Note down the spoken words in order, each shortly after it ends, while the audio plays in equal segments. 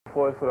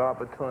forward for the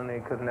opportunity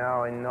because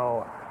now I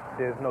know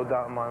there's no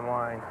doubt in my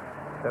mind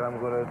that I'm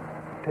going to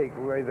take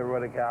Razor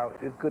Ruddock out.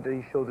 It's good that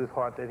he shows his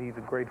heart that he's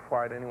a great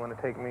fighter and he want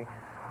to take me.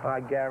 I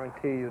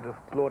guarantee you the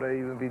slaughter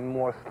even be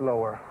more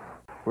slower.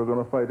 We're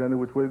going to fight any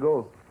which way it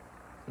goes.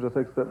 So just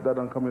accept that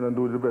and come in and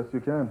do the best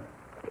you can.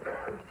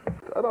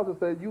 I'd have to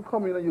say, you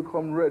come in and you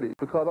come ready,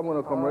 because I'm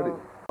going to come ready.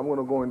 I'm going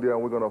to go in there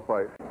and we're going to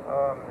fight.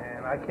 Oh,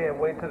 man, I can't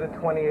wait till the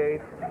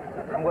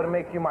 28th. I'm going to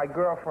make you my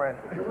girlfriend.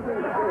 Let me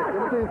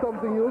tell you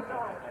something, you.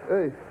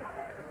 Hey.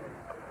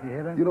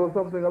 You know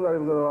something? I'm not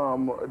even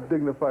going to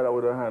dignify that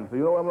with a hand. So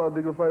you know why I'm not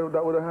dignify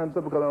that with a hand?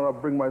 Because I'm going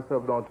to bring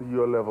myself down to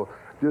your level.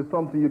 There's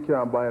something you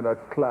can't buy in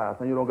that class,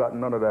 and you don't got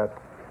none of that.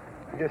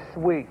 You're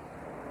sweet.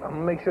 I'm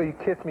going to make sure you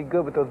kiss me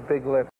good with those big lips.